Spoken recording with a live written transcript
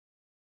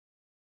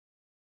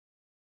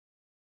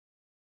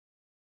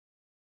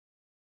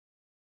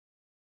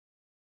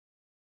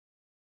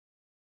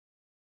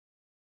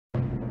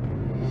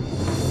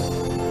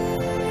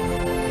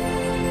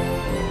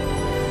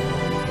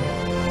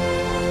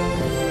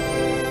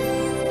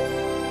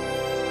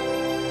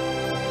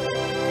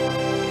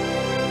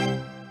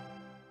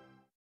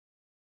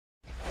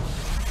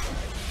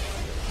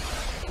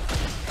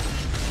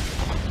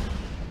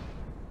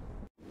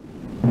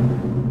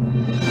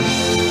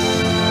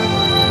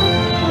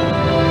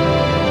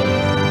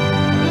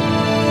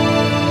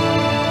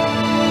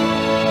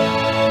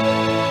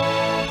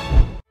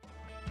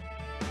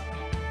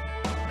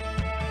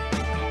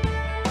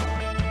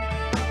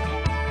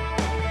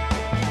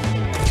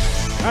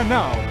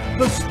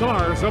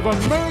stars of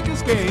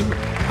America's Game,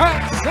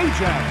 Pat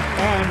Sajak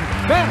and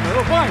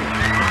Vanna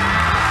White.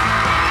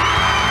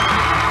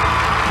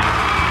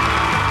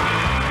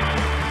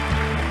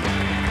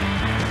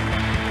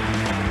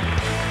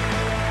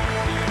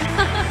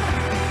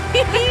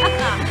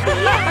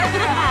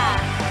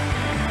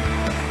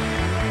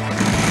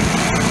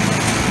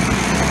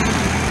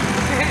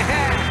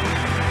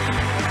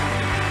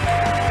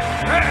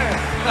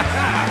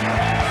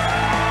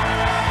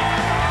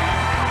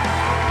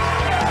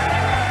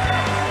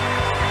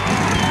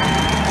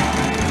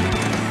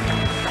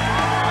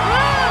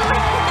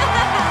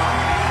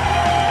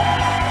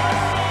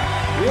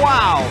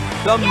 Wow,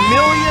 the $1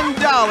 million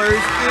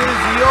is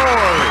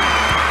yours.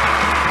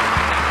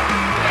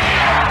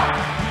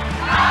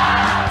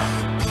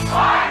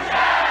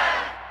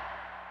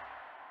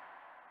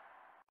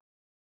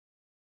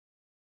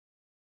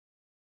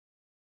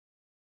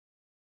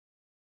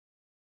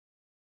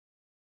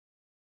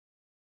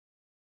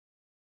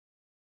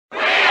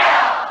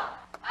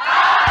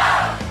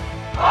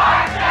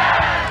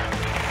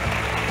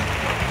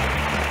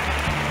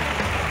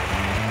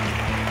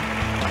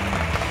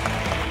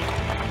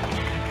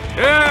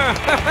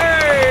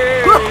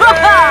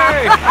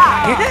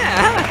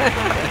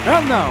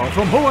 And now,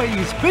 from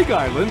Hawaii's Big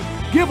Island,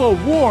 give a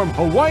warm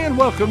Hawaiian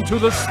welcome to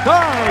the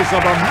stars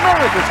of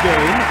America's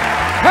Game,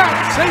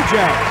 Pat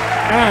Sajak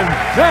and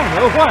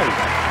Vanna White.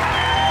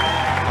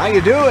 How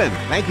you doing?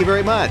 Thank you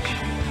very much.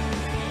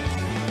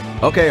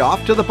 Okay,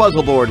 off to the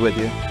puzzle board with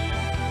you.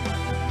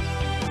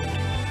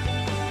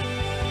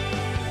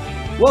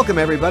 Welcome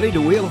everybody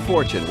to Wheel of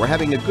Fortune. We're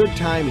having a good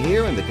time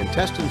here and the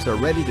contestants are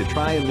ready to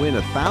try and win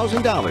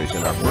 $1,000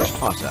 in our first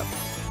toss-up.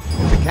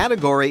 The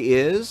category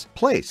is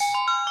place.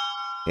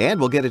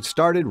 And we'll get it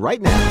started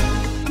right now.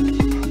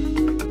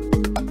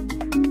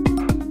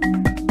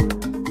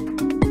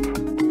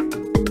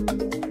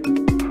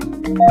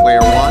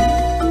 Player one.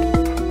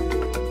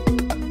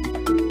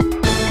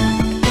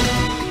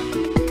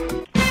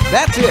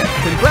 That's it.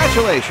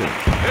 Congratulations.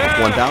 That's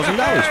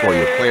 $1,000 for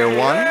you, player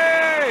one.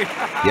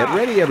 Get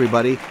ready,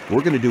 everybody.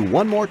 We're going to do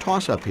one more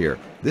toss-up here.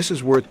 This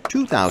is worth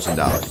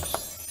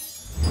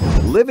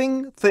 $2,000.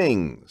 Living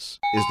things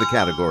is the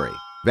category.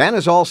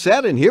 Vanna's all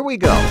set, and here we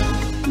go.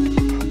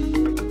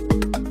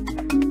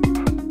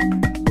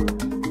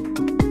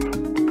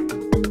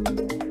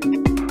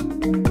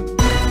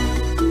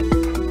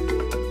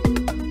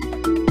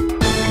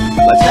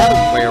 Let's have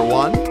it, player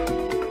one.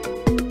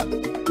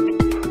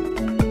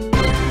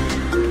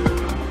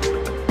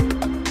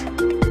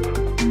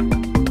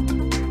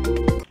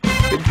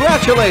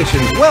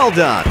 Congratulations, well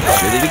done.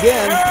 Did it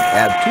again.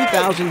 Add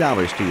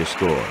 $2,000 to your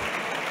score.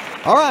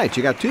 All right,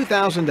 you got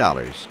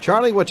 $2,000.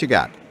 Charlie, what you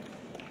got?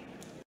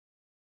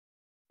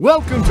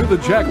 Welcome to the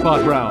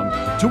jackpot round.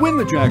 To win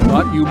the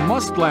jackpot, you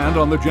must land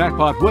on the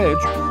jackpot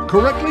wedge,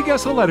 correctly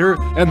guess a letter,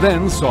 and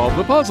then solve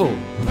the puzzle.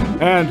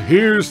 And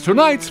here's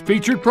tonight's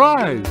featured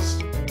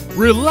prize.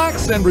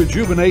 Relax and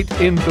rejuvenate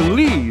in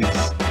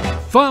Belize.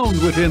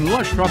 Found within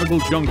lush tropical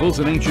jungles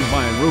and ancient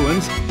Mayan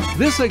ruins,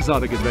 this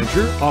exotic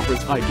adventure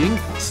offers hiking,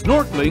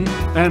 snorkeling,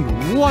 and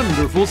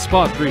wonderful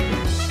spot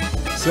treatment.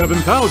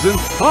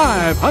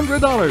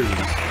 $7,500.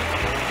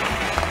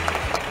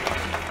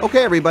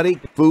 Okay, everybody,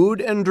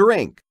 food and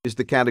drink is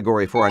the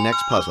category for our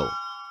next puzzle.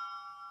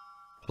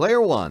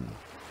 Player one,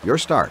 your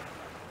start.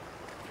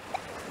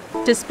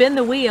 To spin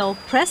the wheel,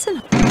 press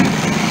and...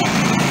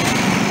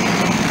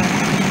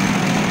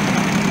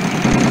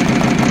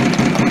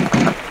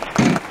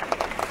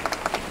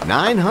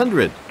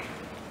 $900.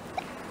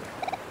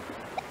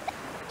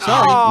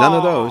 Sorry, none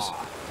of those.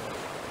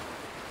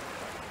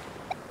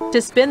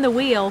 To spin the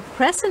wheel,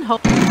 press and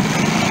hold...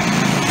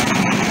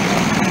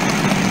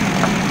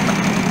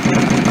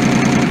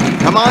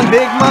 Come on,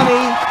 big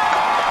money.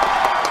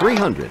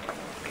 300.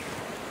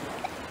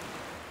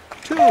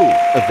 Two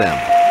of them.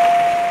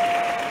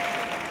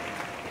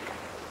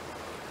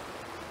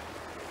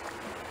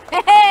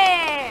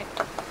 Hey!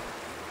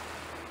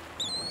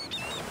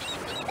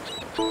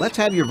 Let's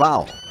have your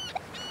vowel.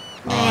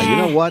 You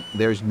know what?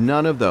 There's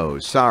none of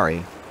those.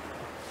 Sorry.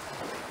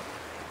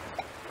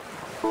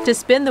 To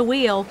spin the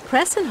wheel,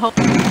 press and hold...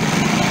 Keep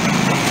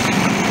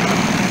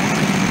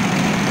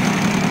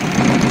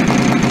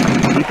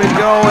it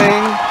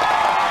going.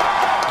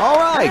 All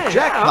right,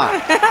 jackpot.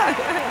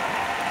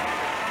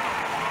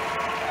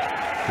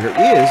 There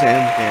is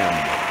an M.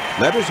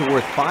 Letters are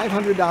worth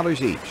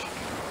 $500 each.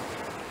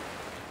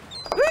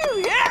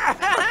 Woo,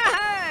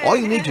 yeah! All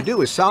you need to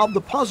do is solve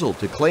the puzzle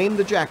to claim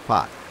the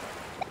jackpot.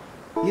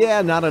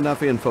 Yeah, not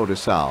enough info to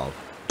solve.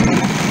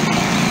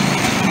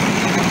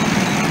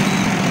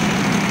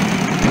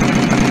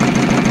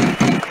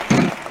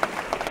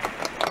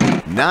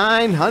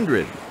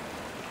 $900.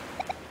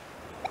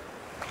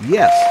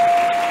 Yes.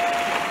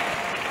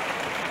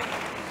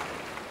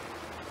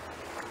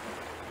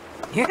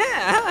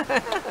 Yeah!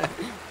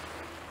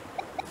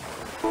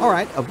 All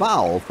right, a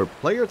vowel for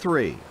player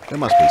three. There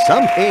must be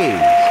some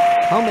A's.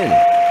 How many?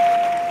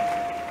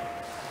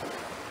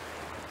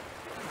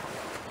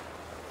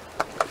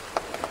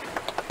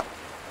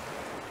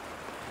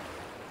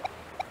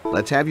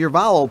 Let's have your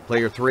vowel,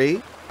 player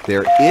 3.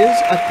 There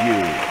is a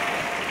few.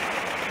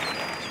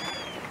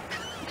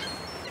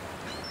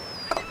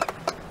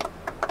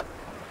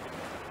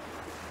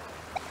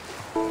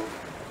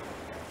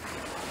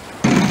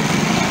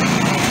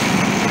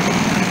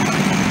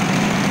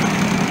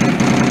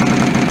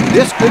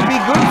 This could be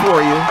good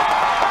for you.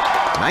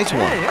 Nice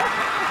one.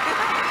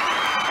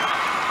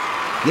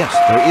 Yes,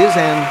 there is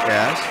an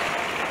S.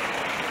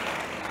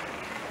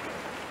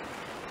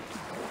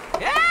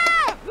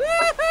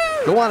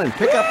 Go on and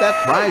pick up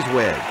that prize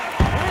wedge.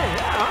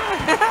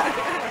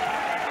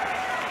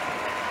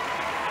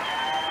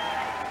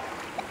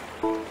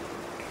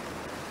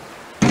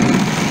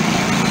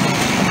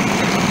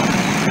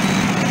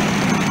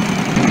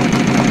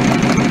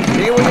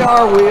 Here we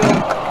are, Wheel.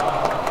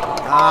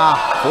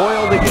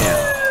 Foiled again.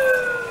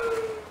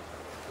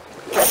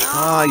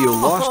 You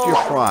lost your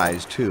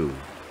prize, too.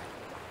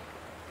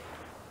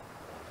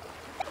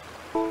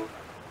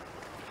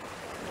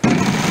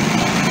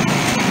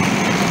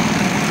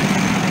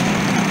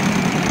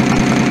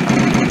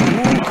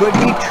 Could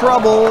be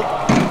trouble.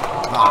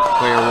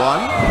 Player 1,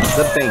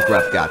 the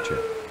bankrupt got you.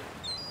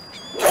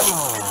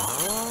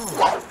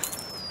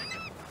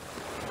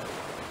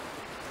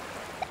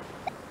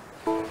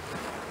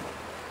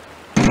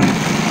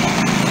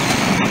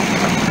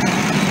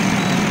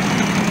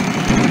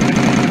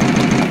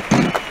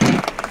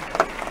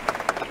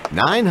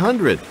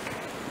 $900.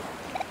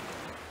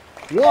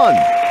 One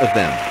of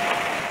them.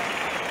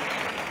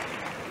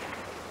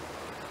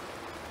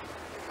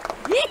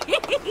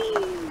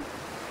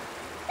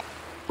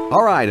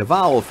 All right, a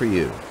vowel for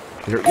you.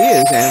 There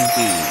is an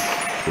E.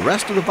 The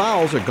rest of the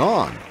vowels are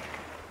gone.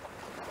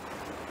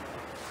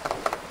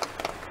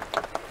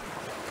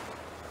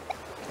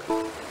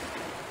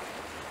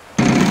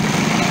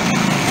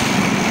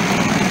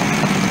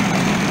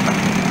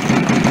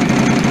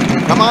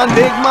 Come on,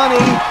 big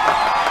money.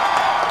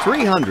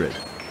 300.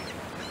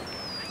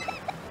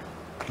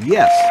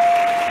 Yes.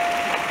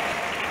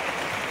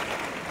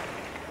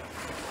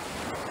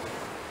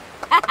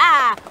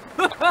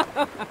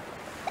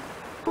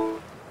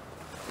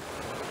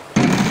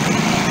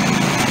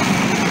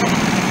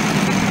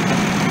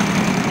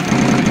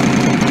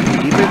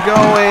 Keep it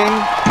going.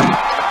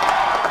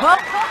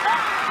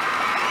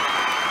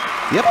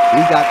 Yep,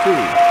 we got 3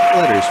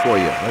 letters for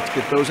you. Let's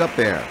get those up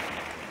there.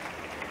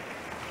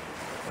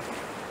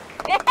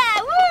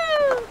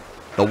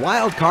 The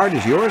wild card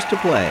is yours to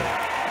play.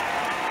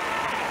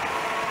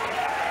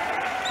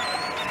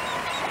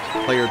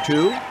 Player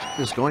 2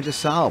 is going to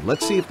solve.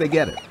 Let's see if they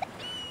get it.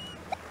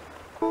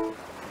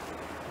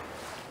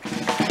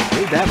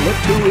 Made that look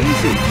too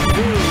easy.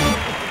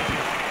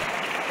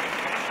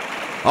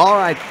 All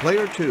right,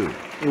 player 2.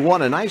 You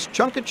won a nice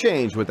chunk of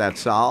change with that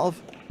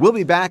solve. We'll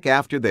be back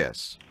after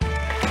this.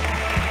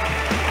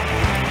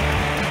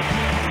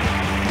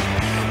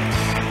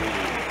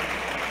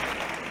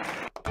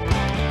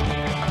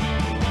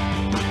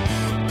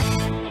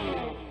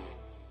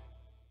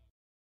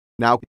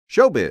 Now,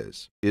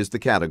 showbiz is the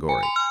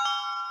category.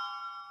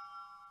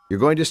 You're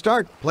going to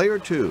start player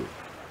 2.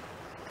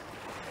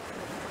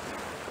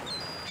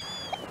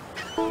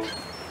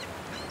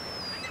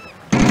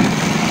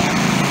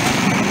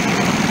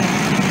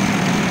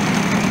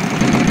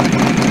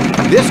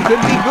 This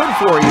could be good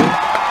for you.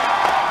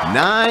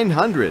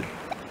 900.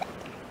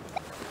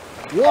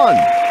 One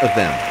of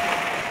them.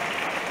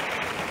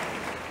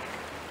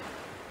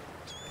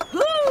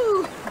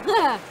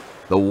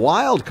 The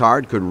wild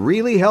card could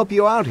really help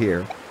you out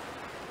here.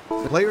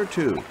 Player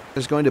 2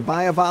 is going to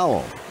buy a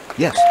vowel.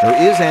 Yes,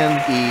 there is an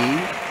E.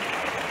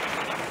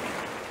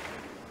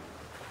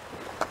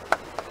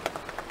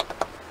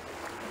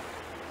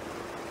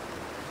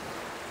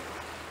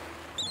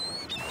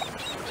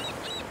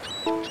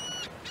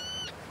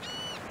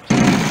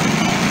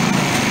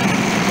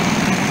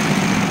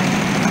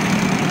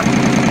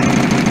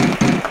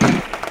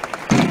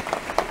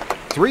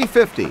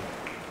 $350.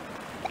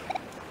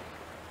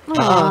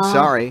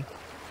 Sorry.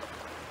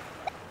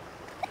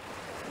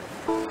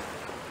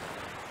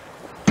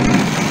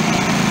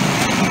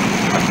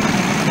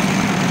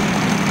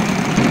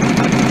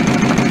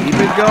 Keep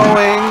it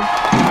going.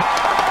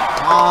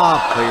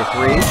 Player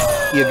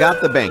 3, you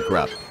got the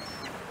bankrupt.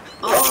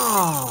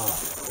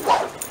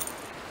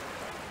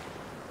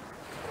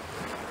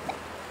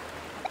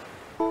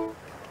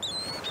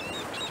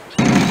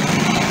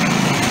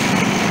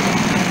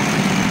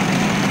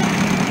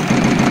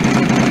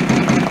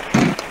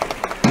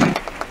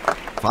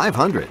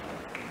 $500.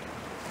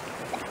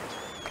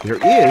 There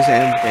is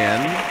an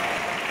N.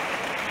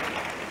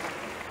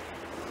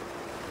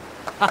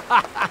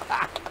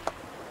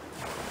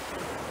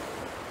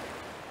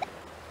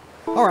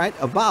 All right,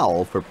 a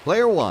vowel for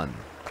player 1.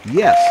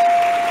 Yes.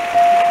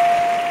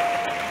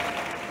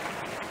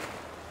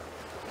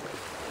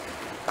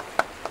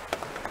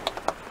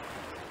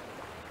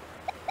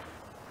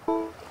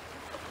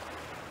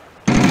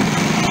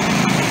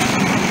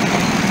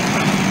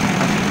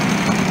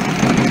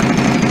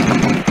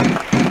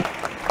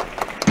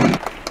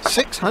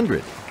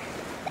 $600.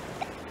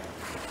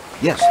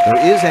 Yes, there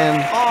is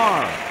an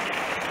R.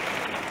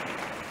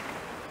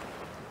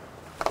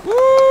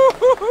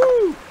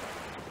 Woohoo!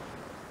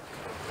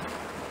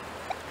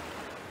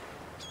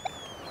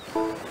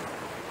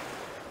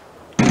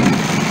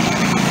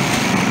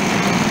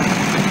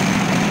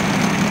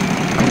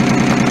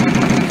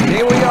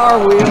 Here we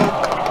are, Wheel.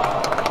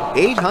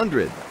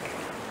 800.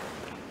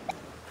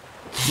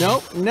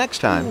 Nope, next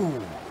time.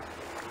 Ooh.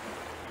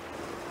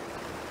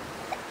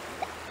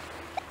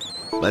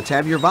 Let's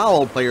have your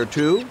vowel, player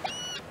 2.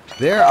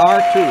 There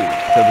are 2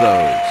 of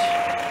those.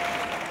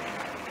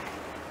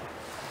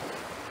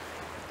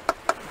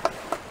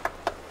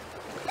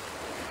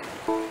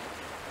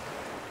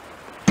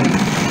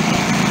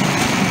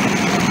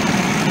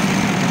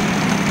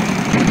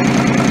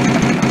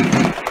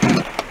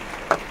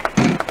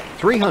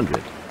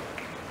 $300.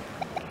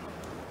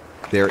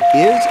 There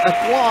is a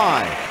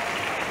fly.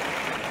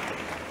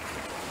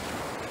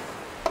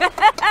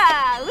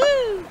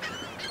 Woo!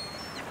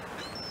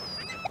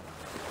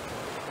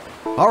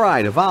 All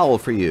right, a vowel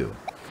for you.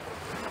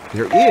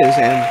 There is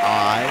an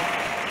I.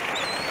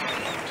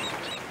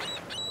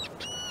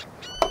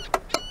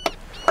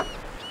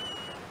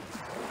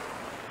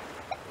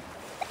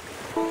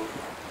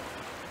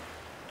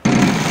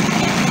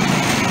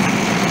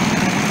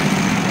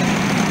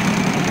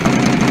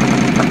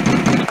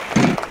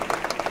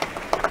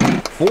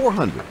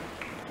 $400.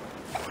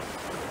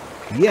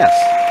 Yes.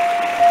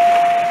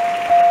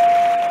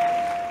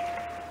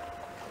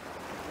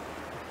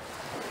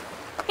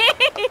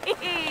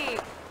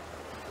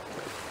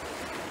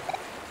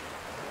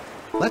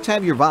 Let's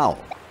have your vowel.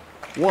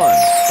 1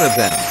 of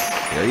them.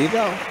 There you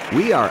go.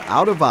 We are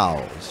out of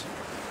vowels.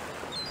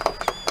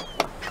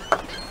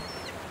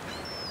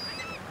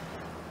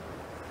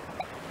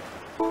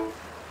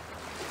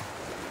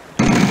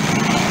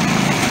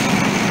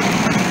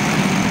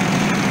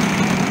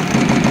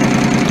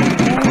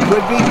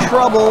 Could be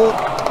trouble.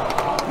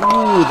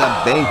 Ooh, the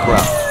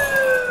bankrupt.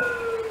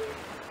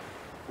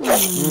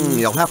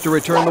 You'll have to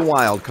return the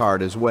wild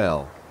card as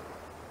well.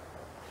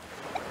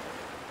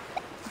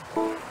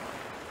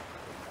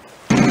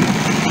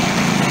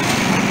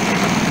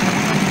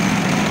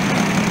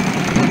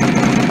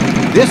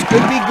 This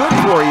could be good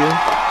for you.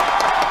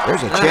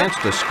 There's a chance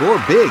to score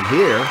big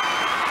here.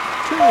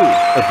 2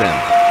 of them.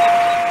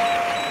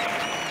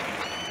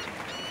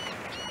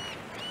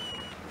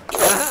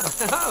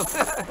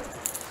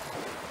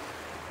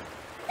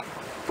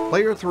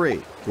 Player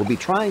 3 will be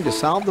trying to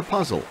solve the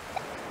puzzle.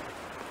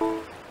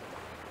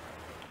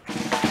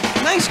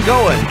 Nice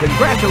going.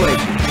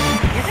 Congratulations.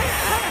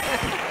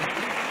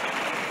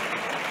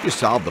 You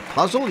solved the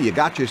puzzle. You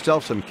got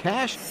yourself some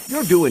cash.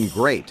 You're doing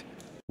great.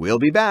 We'll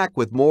be back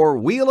with more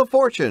Wheel of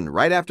Fortune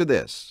right after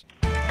this.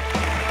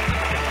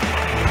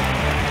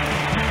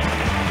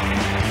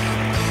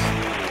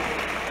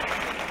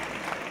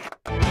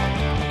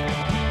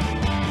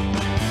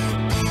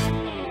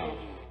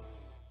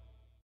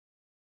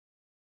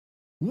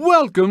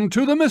 Welcome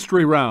to the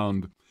mystery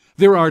round.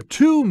 There are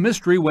 2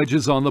 mystery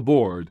wedges on the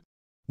board.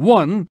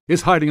 One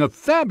is hiding a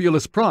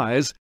fabulous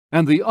prize,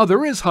 and the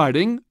other is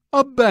hiding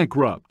a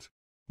bankrupt.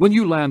 When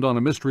you land on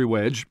a mystery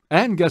wedge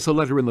and guess a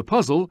letter in the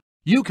puzzle,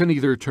 you can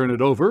either turn it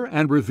over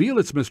and reveal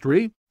its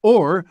mystery,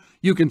 or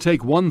you can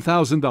take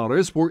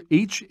 $1,000 for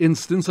each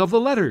instance of the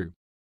letter.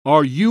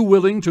 Are you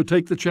willing to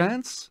take the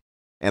chance?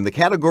 And the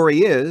category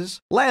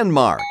is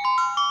Landmark.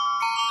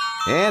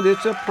 And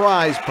it's a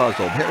prize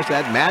puzzle. There's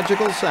that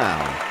magical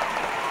sound.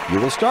 You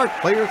will start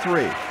player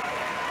 3.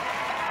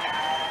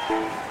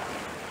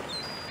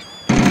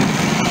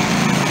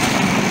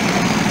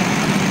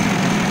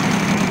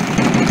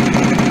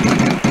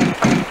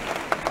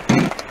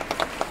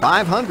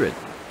 $500.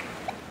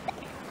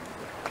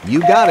 You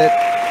got it.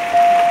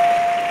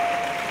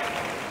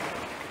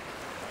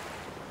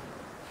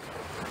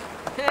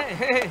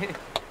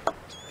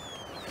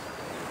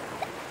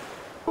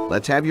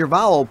 Let's have your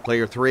vowel,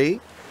 player 3.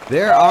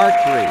 There are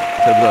 3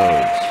 of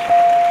those.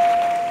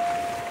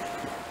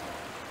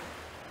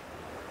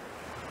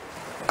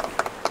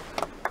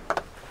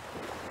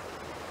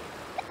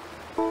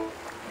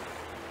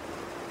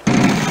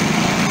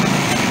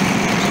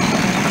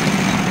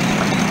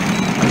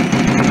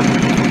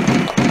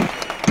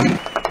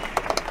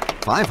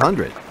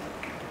 $500.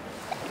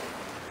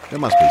 There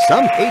must be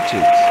some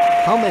H's.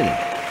 How many?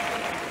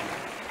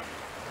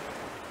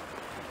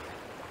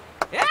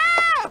 Yeah!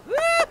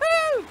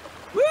 Woohoo!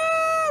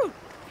 Woo!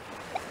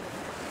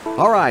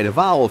 All right, a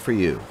vowel for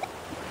you.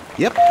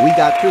 Yep, we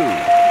got 2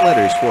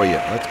 letters for you.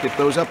 Let's get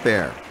those up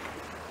there.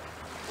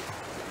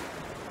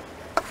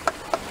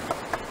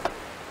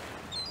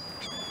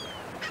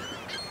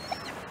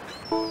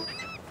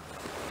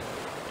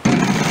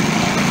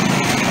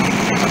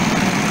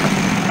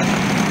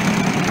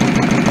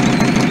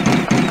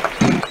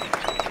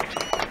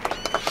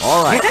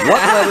 All right,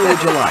 what letter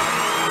would you like?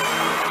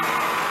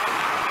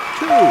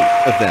 2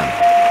 of them.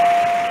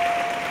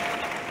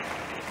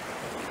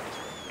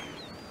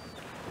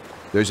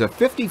 There's a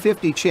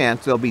 50-50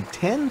 chance there'll be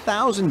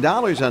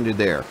 $10,000 under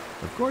there.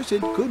 Of course,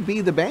 it could be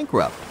the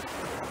bankrupt.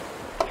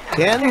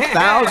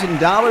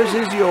 $10,000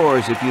 is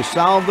yours if you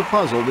solve the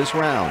puzzle this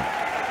round.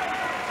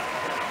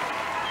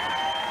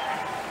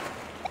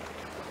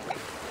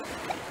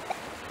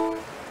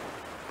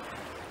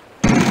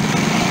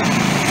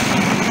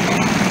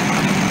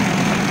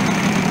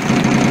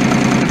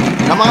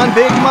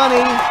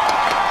 money.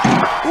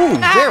 Ooh,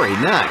 very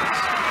nice.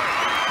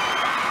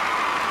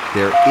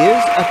 There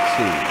is a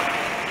key.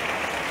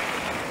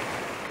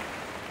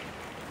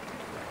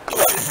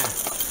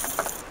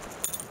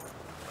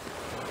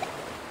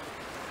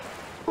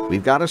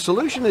 We've got a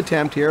solution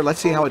attempt here. Let's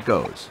see how it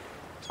goes.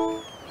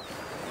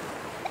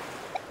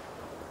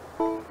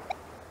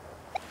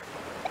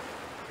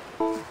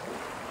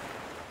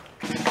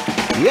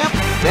 Yep,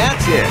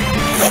 that's it.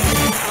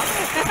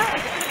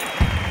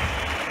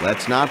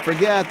 Let's not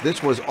forget,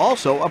 this was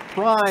also a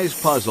prize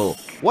puzzle.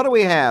 What do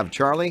we have,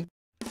 Charlie?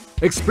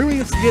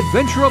 Experience the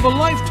adventure of a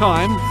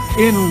lifetime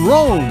in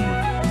Rome.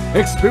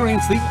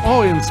 Experience the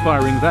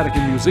awe-inspiring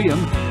Vatican Museum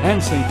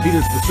and St.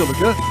 Peter's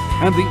Basilica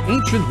and the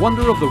ancient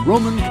wonder of the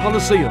Roman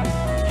Colosseum.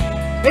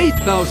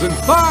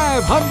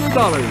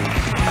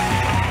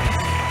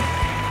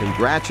 $8,500.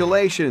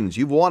 Congratulations,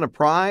 you've won a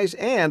prize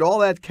and all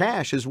that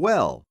cash as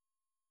well.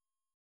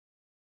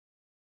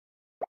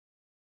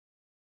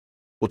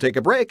 We'll take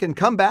a break and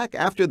come back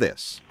after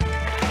this.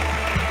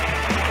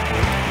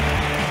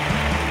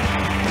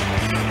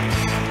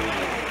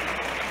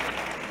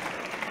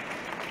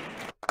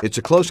 It's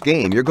a close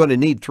game. You're going to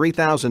need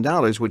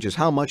 $3,000, which is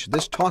how much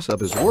this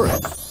toss-up is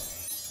worth.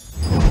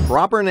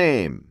 Proper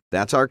name.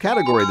 That's our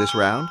category this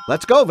round.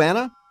 Let's go,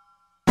 Vanna.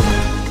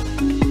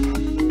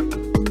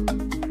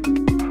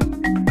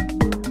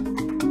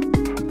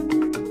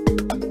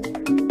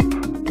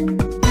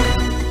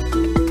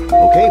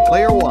 Okay,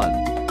 player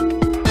one.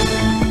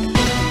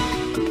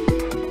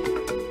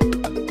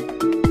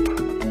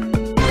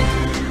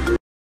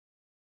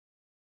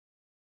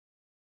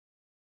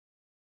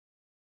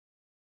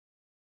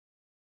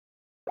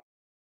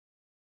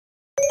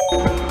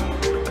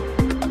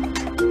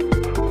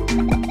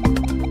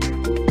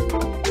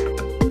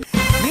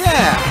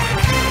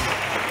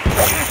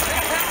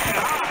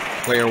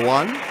 Player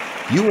one,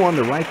 you won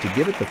the right to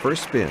give it the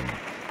first spin.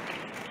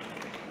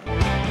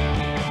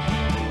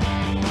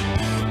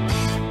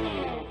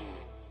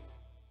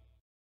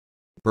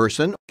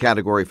 Person,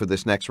 category for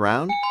this next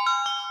round.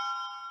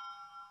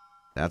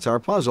 That's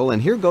our puzzle,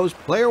 and here goes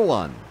player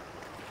one.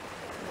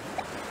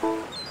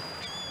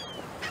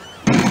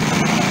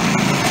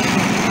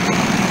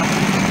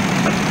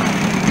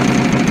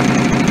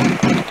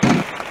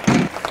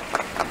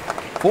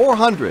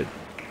 $400.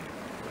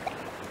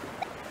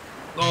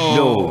 Oh.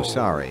 No,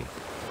 sorry.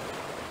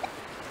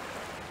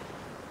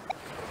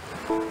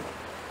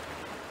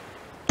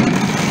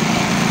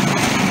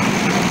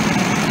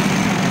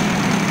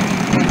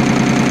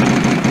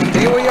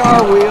 Here we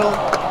are, Wheel.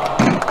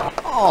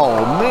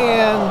 Oh,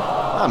 man.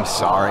 I'm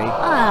sorry.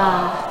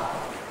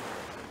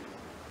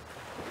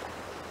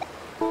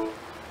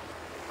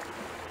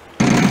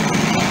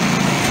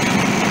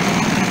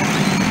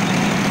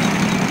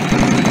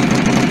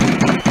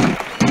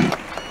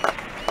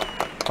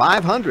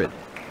 $500.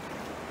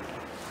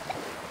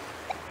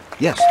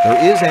 Yes,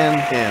 there is an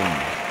M.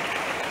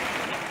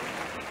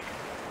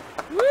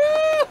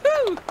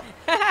 Woo-hoo!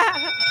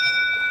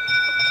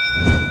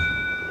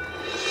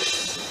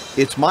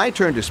 It's my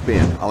turn to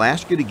spin. I'll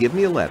ask you to give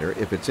me a letter.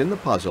 If it's in the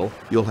puzzle,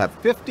 you'll have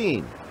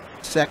 15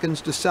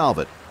 seconds to solve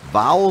it.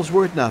 Vowels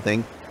worth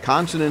nothing.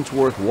 Consonants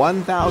worth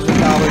 $1,000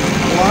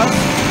 plus.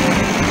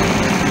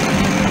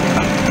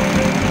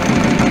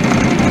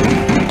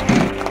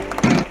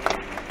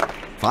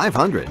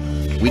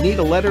 $500. We need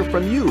a letter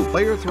from you,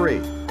 player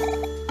three.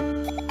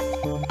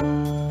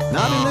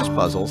 Not in this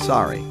puzzle,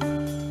 sorry.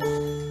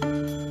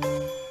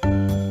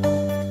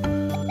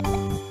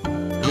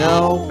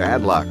 No,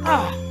 bad luck.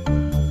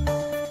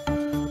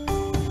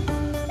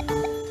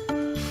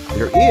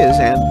 There is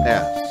an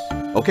S.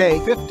 Okay,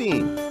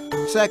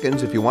 15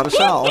 seconds if you want to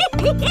solve.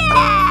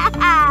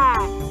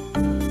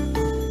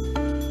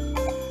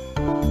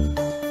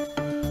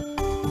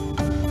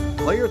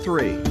 Player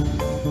three.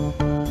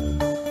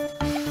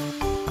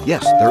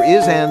 Yes, there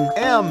is an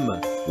M.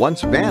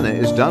 Once Vanna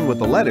is done with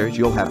the letters,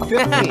 you'll have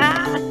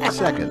 15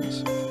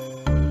 seconds.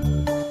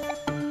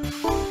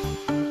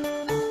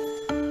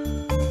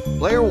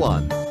 Player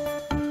one.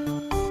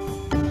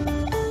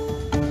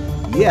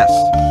 Yes,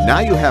 now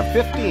you have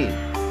 15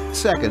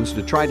 seconds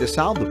to try to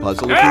solve the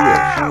puzzle if you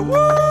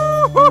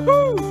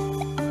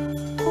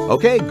wish.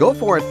 Okay, go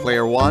for it,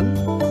 player one.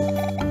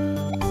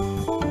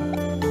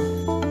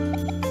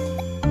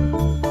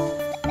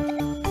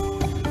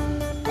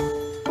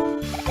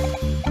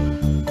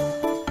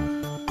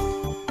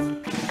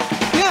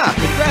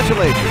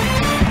 Congratulations.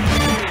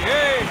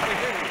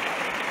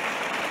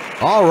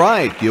 All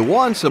right, you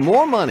won some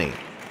more money.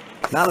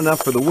 Not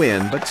enough for the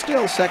win, but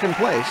still second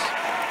place.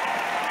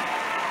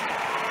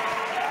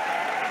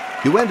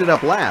 You ended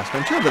up last.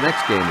 I'm sure the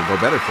next game will go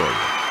better for you.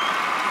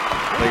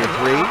 Player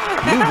three,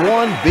 you've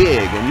won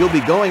big, and you'll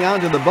be going on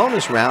to the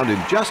bonus round in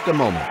just a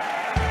moment.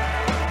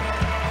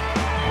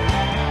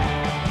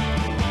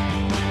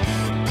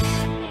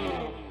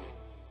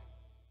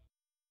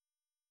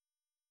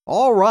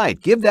 All right,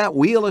 give that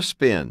wheel a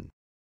spin.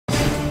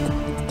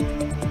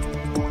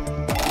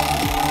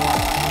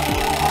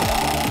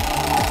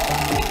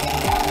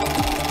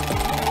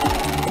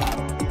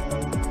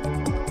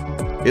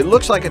 It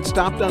looks like it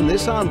stopped on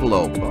this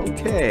envelope.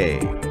 Okay.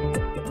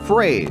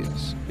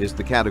 Phrase is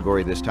the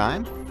category this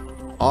time.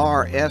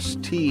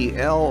 R-S-T-L-N-E.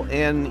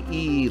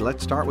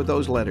 Let's start with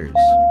those letters.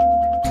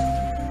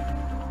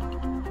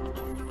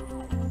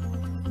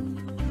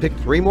 Pick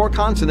 3 more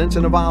consonants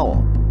and a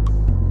vowel.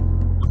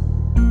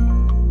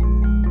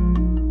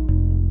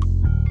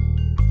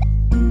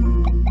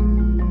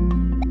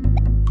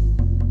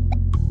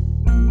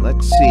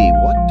 Let's see,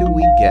 what do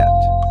we get?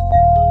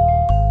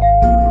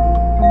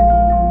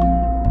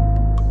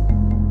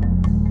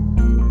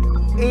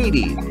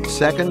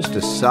 Seconds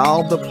to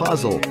solve the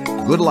puzzle.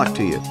 Good luck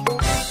to you.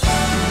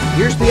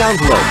 Here's the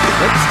envelope.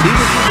 Let's see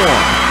what you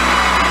won.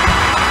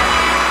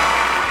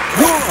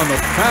 You're on the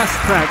fast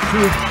track to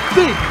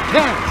big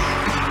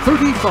cash,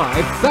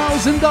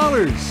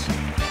 $35,000.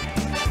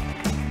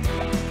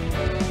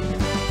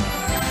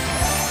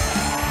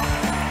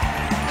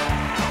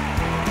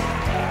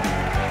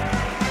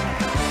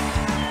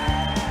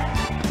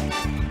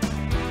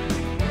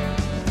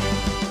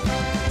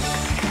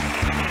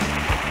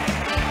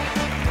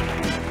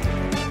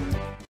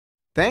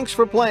 Thanks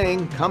for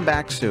playing. Come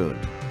back soon.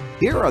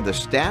 Here are the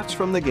stats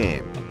from the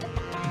game.